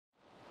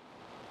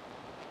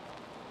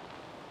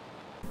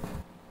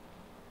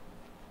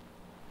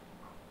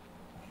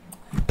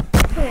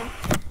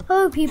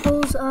Hello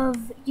peoples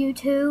of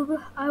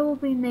YouTube, I will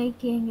be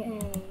making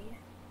a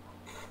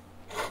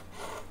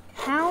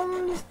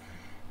Hounds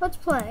Let's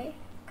Play.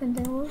 Couldn't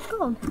think of what it's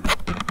called.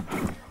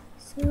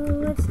 So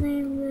let's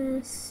name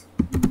this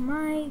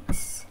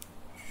Mike's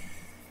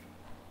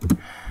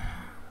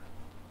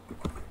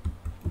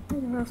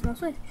Let's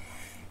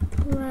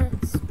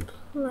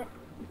play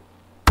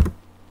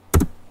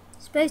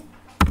space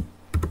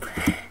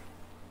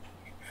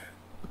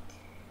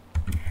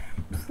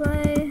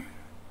play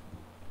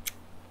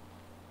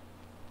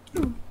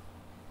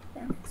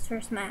It's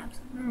first maps.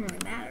 It doesn't really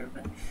matter,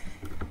 but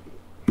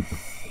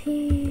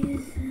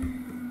he's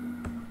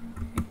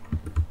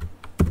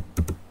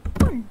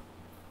one.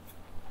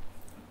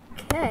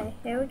 Okay,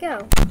 here we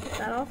go. Get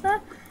that off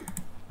that.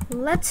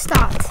 Let's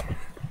start.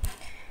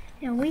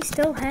 And we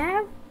still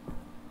have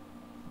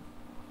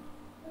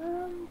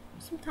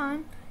some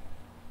time.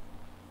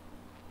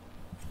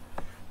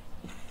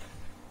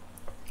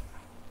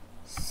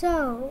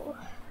 So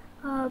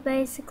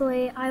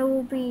basically I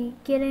will be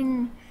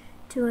getting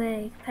to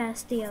a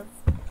capacity of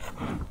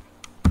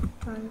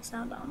turn the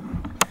sound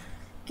on.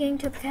 Getting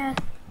to a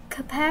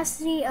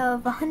capacity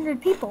of 100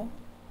 people.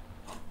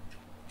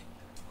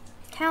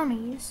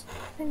 Counties, I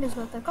think is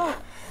what they're called.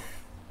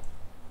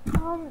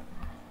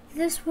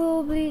 This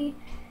will be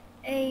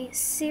a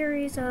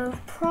series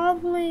of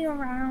probably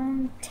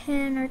around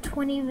 10 or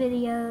 20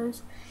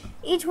 videos.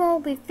 Each one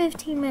will be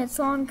 15 minutes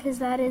long because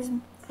that is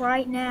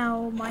right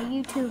now my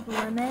YouTube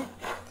limit.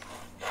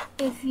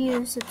 If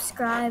you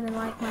subscribe and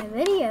like my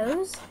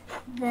videos,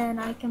 then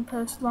I can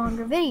post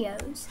longer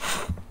videos.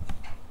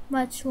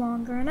 Much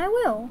longer, and I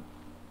will.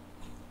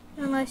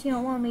 Unless you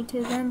don't want me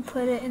to, then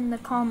put it in the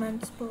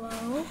comments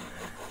below.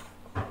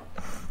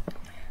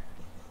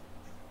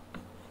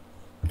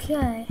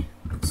 Okay,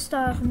 let's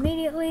start off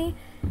immediately.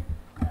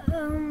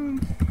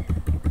 Let's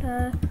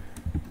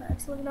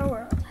look at our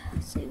world.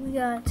 Let's see, we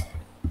got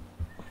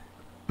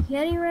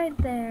Yeti right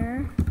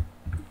there.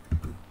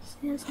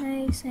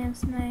 Sand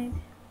snake.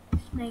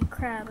 Snake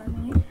crab, I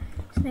mean.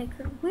 Snake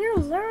crab. We're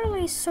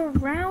literally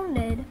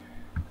surrounded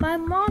by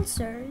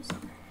monsters.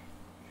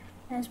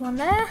 There's one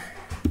there.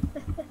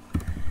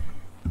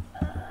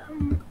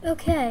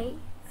 Okay.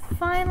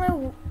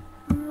 Finally,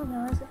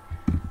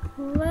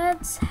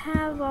 let's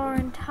have our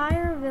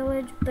entire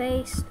village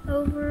based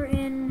over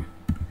in.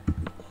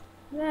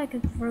 I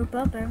could group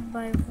up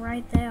everybody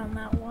right there on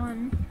that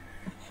one.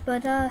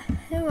 But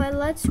anyway,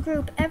 let's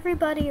group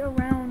everybody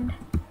around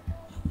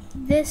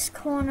this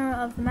corner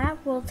of the map.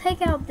 We'll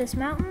take out this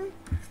mountain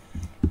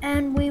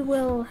and we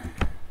will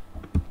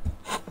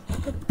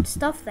put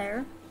stuff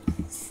there.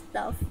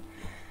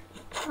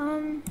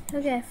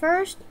 Okay,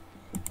 first,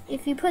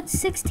 if you put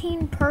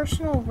 16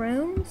 personal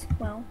rooms,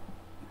 well,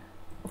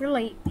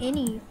 really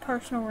any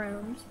personal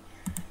rooms,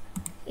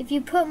 if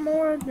you put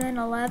more than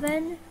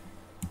 11,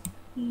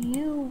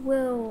 you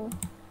will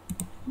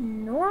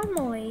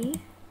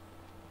normally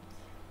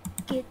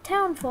get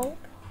townfolk.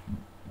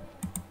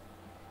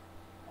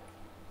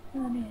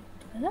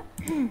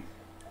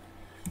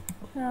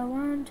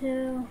 1,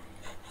 2,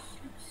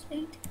 6,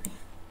 8,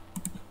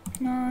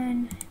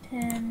 9,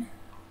 10,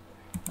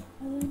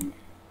 11,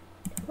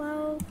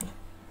 12,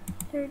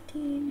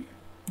 13,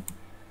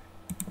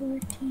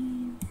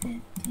 14,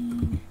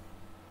 15.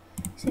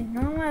 See,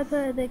 normally I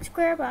put a big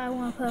square, but I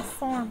want to put a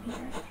farm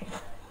here.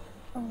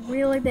 A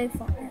really big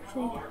farm,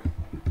 actually.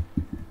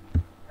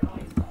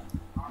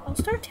 I'll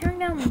start tearing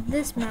down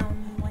this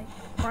mountain, like,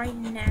 right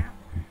now.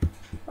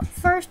 But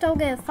first, I'll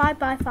get a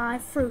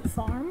 5x5 fruit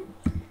farm.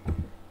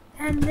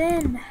 And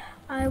then,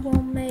 I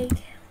will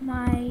make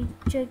my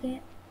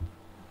gigantic...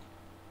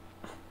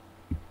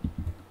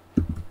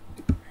 I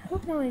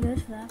hope nobody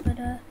goes for that, but,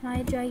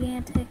 my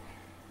gigantic...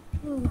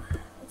 Ooh,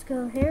 let's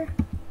go over here.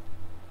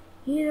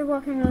 You're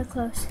walking really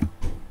close.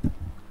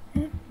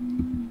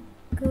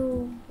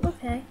 Go,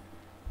 okay.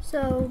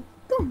 So,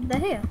 boom, they're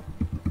here.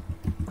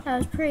 That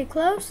was pretty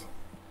close.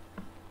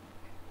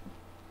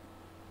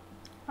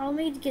 I'll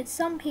need to get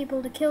some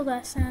people to kill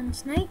that sand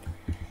snake.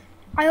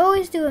 I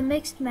always do a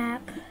mixed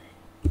map,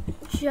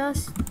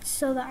 just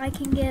so that I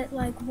can get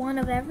like one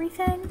of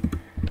everything.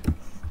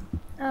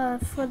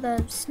 For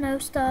the snow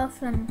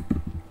stuff and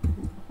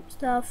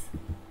stuff.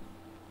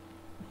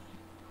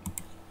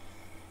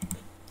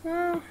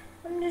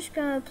 I'm just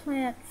gonna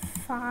plant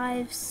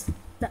 5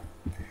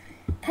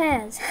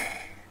 pears.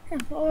 I'm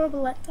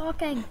horrible at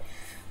talking.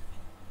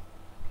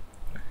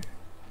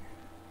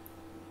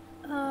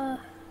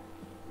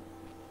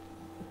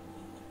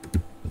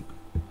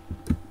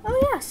 Oh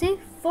yeah, see?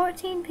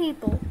 14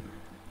 people.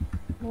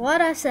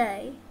 What'd I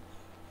say?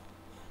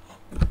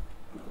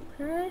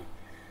 Okay.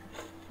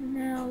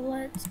 Now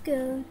let's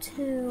go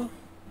to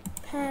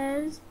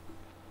Pez.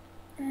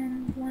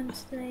 And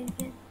once they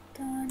get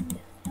done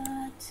with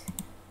that.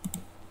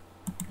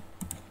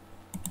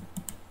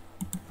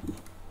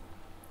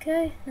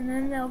 Okay, and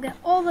then they'll get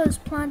all those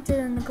planted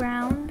in the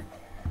ground.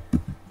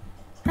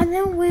 And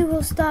then we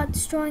will start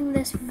destroying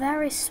this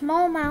very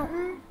small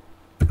mountain.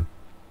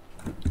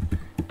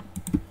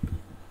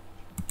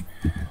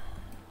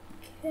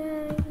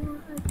 Okay,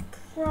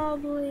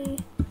 probably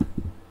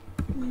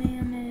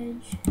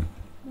manage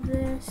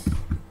this.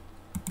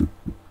 This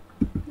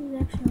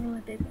is actually a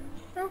really big one.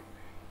 No,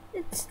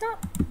 it's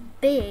not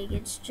big,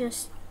 it's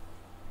just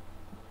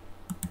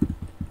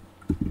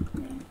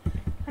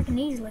I can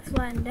easily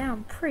flatten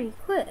down pretty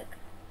quick.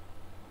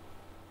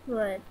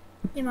 But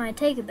it might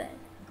take a bit.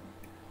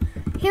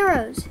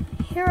 Heroes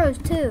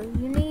 2,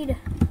 you need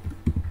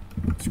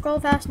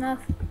scroll fast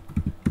enough.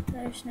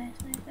 There's nice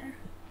there.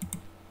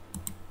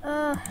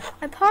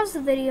 I pause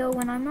the video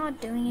when I'm not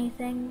doing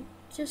anything.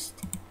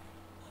 Just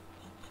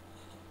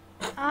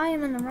I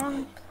am in the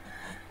wrong.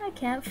 I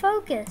can't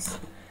focus.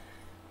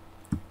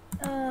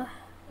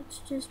 Let's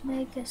just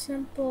make a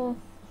simple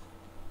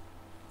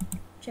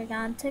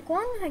gigantic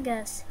one, I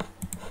guess.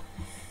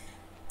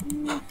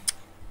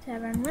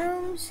 Tavern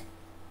rooms.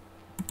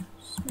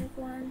 Just make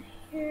one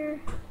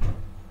here.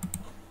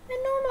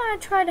 And normally I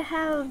try to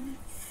have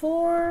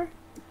 4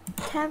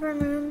 tavern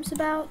rooms,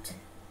 about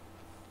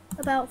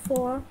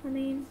 4. I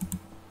mean,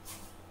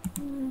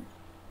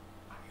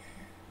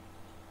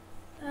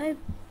 that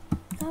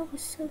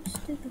was so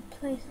stupid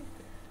placing.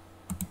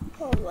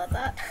 Oh, love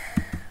that.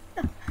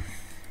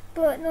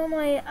 But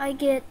normally I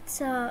get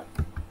I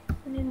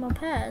need more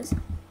pads.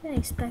 I'm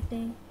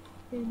expecting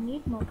to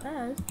need more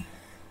pads,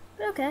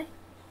 but okay.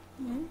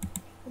 We'll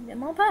get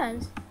more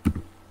pads.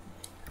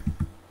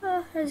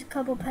 There's a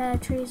couple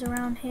pad trees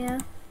around here,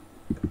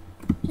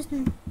 just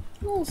in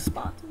little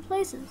spots and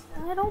places.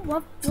 I don't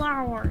want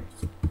flowers.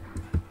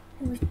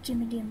 It was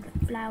Jimmy Dim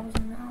the flowers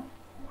and I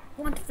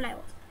want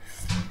flowers.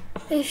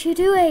 If you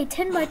do a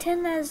 10 by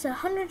 10 that is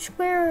 100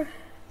 square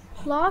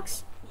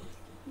blocks,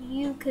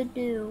 you could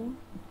do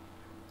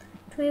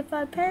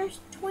 25 pears,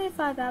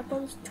 25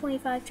 apples,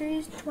 25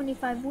 trees,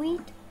 25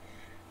 wheat,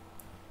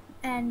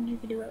 and you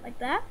could do it like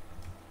that.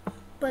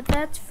 But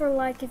that's for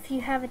like if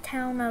you have a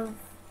town of,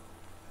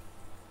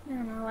 I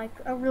don't know, like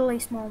a really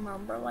small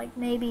number, like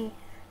maybe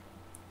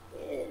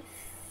you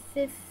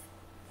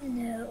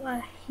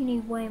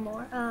need way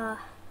more.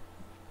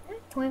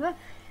 25.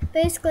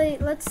 Basically,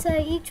 let's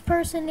say each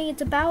person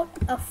needs about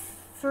a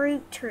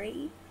fruit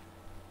tree.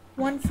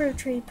 1 fruit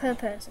tree per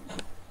person.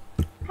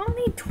 I don't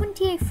need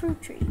 28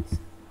 fruit trees.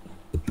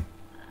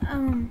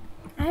 I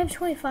have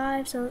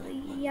 25, so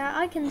yeah,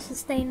 I can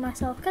sustain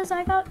myself because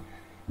I got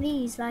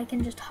these that I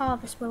can just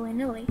harvest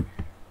willy-nilly.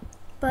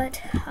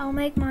 But I'll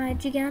make my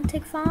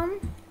gigantic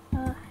farm.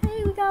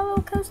 Hey, we got a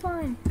little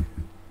coastline.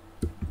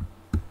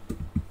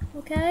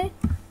 Okay,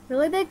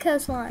 really big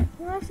coastline.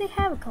 We don't actually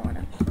have a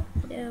corner.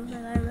 I do, but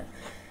I have a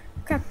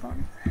crap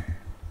corner.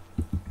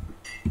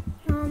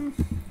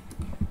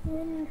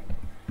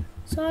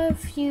 So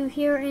if you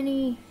hear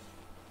any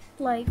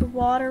like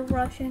water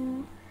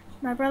rushing,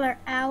 my brother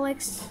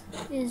Alex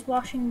is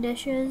washing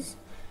dishes.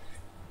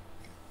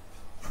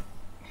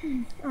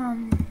 Okay,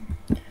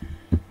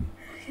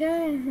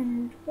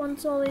 and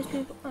once all these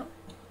people,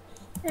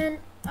 and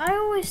I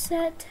always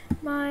set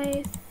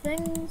my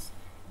things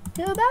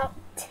to about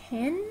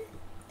 10.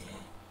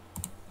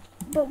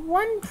 But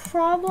one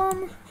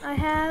problem I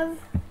have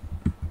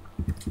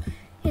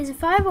is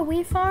if I have a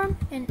wheat farm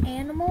and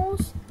animal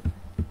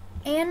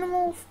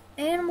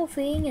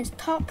feeding is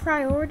top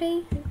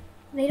priority.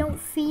 They don't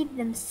feed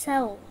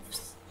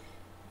themselves.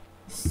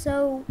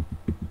 So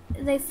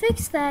they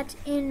fixed that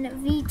in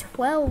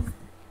V12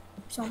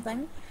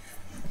 something.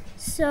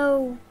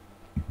 So,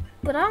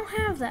 but I don't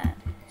have that.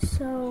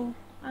 So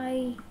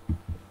I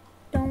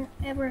don't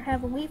ever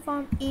have a wheat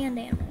farm and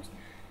animals.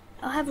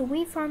 I'll have a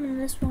wheat farm in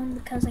this one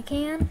because I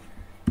can,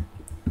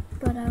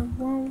 but I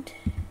won't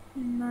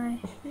in my,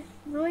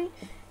 really?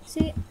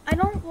 See, I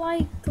don't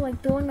like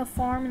building a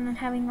farm and then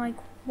having like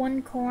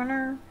one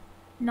corner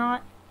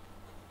not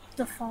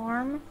the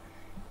farm,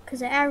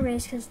 because it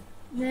aggravates, because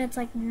then it's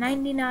like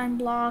 99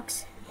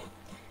 blocks.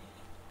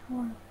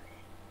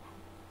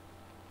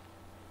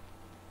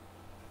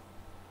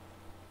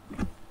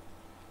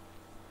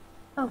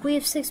 Oh, we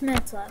have 6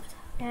 minutes left.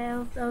 Okay,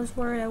 I was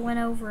worried I went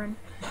over and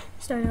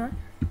started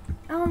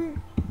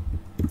on.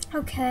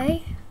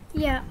 Okay.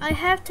 Yeah, I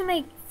have to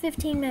make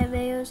 15-minute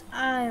videos.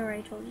 I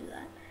already told you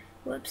that.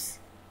 Whoops.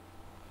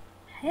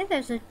 Hey,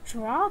 there's a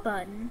draw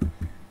button.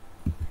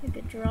 I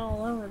could draw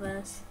all over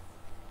this.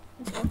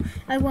 Let's go.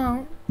 I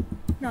won't.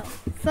 No,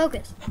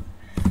 focus.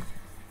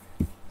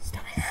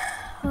 Stop it.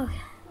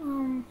 Okay.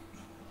 Man,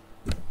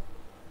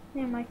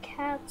 my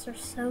cats are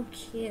so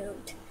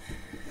cute.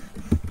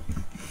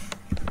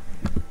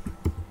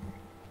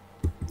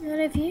 And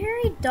if you hear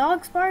any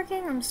dogs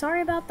barking, I'm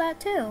sorry about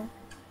that too.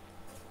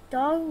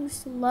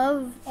 Dogs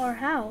love our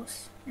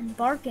house and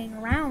barking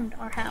around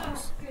our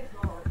house.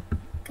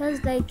 Because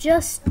they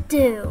just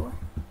do.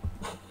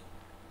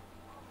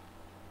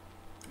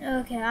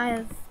 Okay, I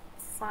have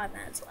 5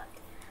 minutes left.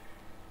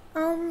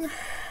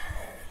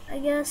 I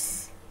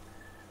guess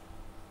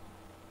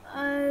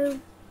I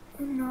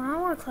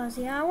want to close.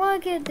 Yeah, I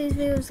want to get these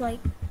videos like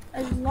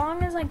as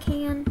long as I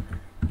can,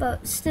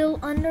 but still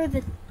under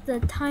the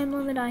time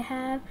limit I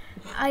have.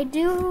 I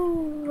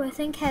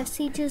think have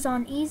sieges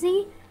on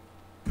easy.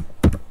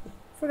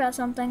 Forgot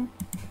something.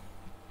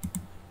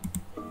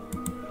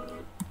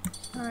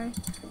 sorry.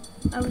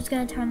 I was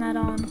gonna turn that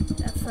on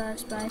at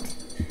first, but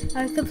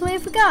I completely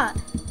forgot.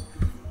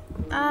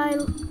 I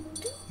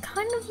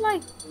kind of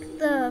like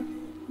the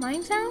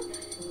mine sound,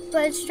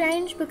 but it's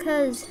strange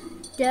because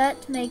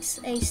dirt makes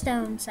a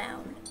stone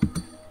sound.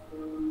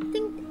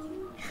 Ding.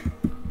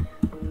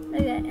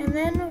 Okay, and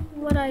then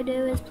what I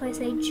do is place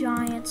a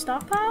giant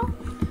stockpile,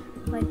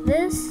 like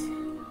this,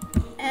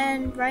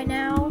 and right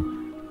now,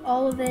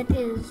 all of it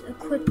is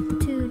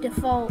equipped to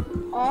default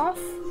off,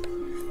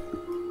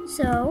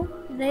 so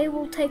they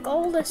will take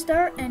all this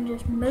dirt and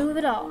just move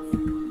it off.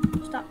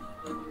 Stop.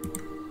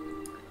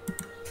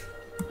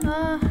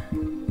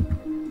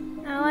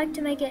 I like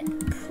to make it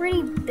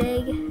pretty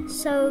big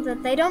so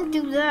that they don't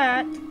do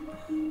that,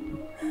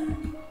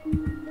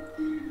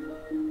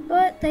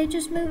 but they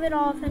just move it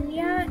off, and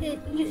yeah,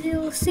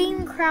 it'll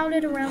seem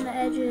crowded around the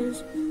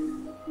edges.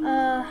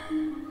 Yeah.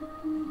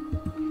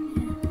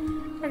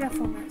 I got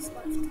 4 minutes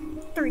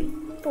left. 3,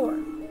 4.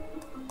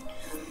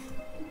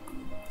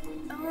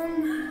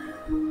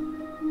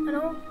 I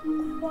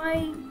don't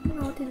quite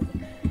know what to do.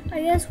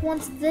 I guess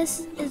once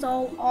this is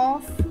all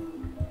off,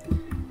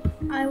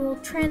 I will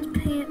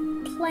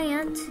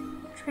transplant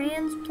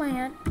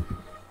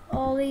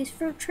all these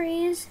fruit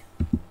trees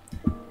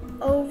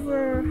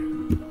over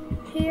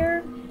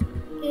here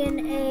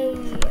in a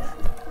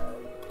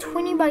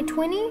 20 by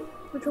 20,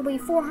 which will be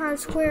 400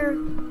 square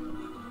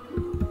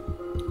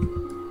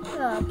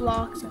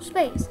blocks of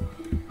space.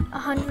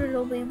 100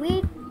 will be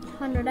wheat,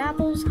 100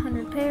 apples,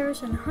 100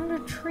 pears, and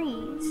 100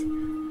 trees.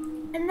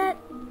 And that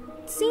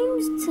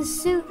seems to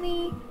suit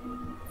me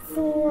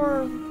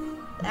for,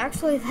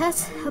 actually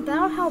that's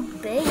about how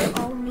big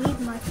I'll need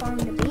my farm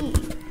to be.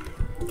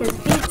 Because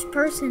each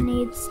person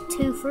needs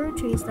 2 fruit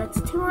trees,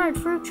 that's 200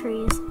 fruit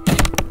trees.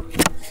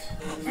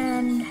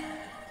 And,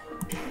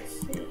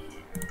 let's see,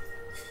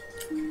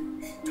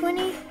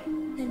 20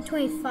 and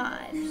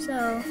 25,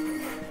 so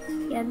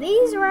yeah,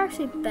 these are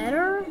actually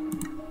better,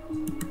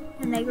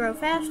 and they grow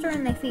faster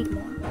and they feed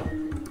more.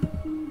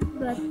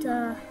 But,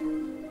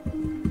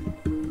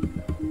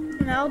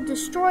 and I'll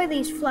destroy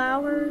these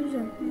flowers,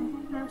 and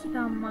I also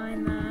don't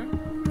mind that.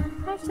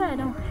 Actually, I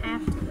don't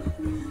have to.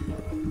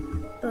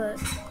 But,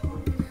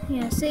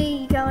 yeah, see,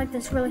 you got like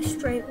this really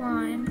straight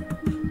line.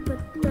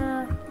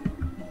 But,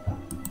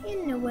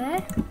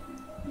 anyway,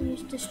 you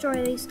just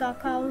destroy these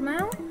stockpiles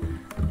now.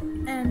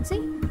 And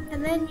see?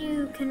 And then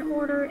you can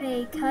order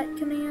a cut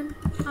command.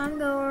 I'm going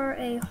to order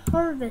a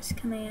harvest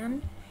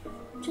command,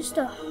 just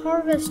to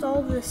harvest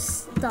all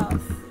this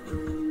stuff.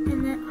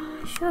 And then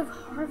I should have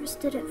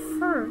harvested it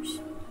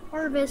first.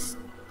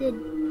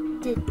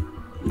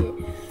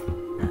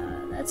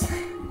 That's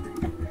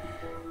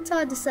it's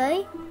hard to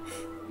say.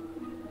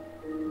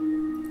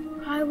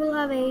 I will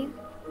have a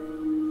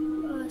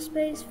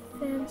space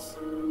fence.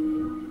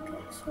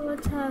 Okay, so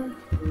let's have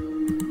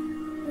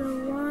the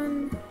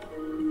 1,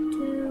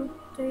 2,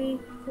 3,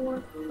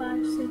 4,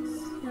 5, 6,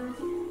 7,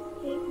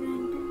 8,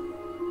 9,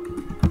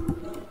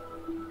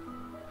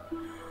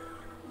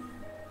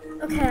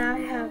 10. Okay, I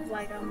have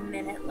like a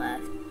minute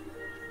left.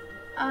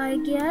 I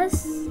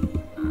guess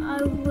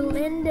I will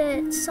end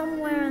it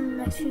somewhere in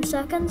the next few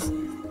seconds.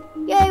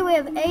 Yay, we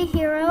have a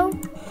hero.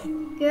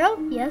 Girl?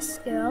 Yes,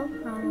 girl.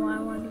 I don't know why I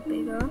wanted to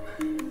be a girl.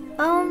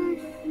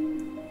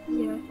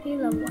 0, he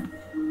level 1.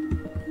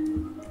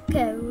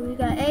 Okay, we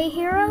got a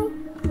hero.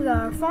 We got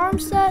our farm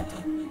set.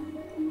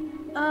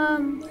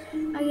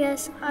 I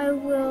guess I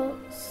will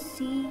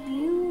see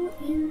you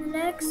in the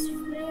next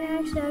video.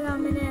 Actually, I got a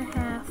minute and a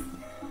half.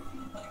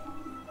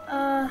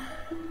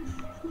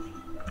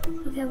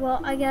 Okay, well,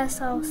 I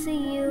guess I'll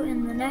see you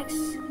in the next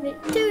video.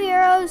 2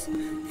 heroes!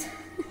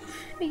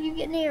 We keep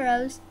getting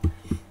heroes.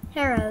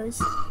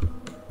 Heroes.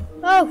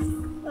 Oh!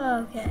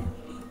 Okay.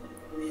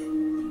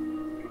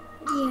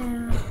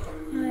 Yeah,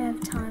 I have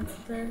time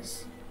for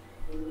this.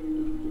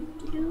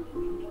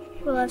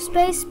 We'll have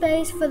space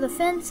for the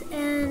fence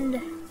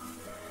and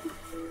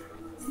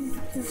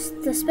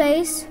the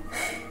space.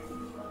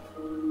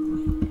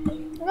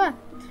 Okay.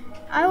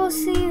 I will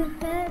see you.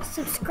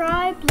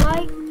 Subscribe,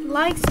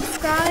 like,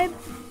 subscribe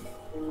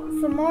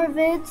for more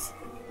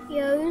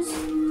videos,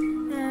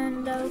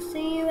 and I'll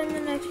see you in the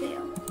next video.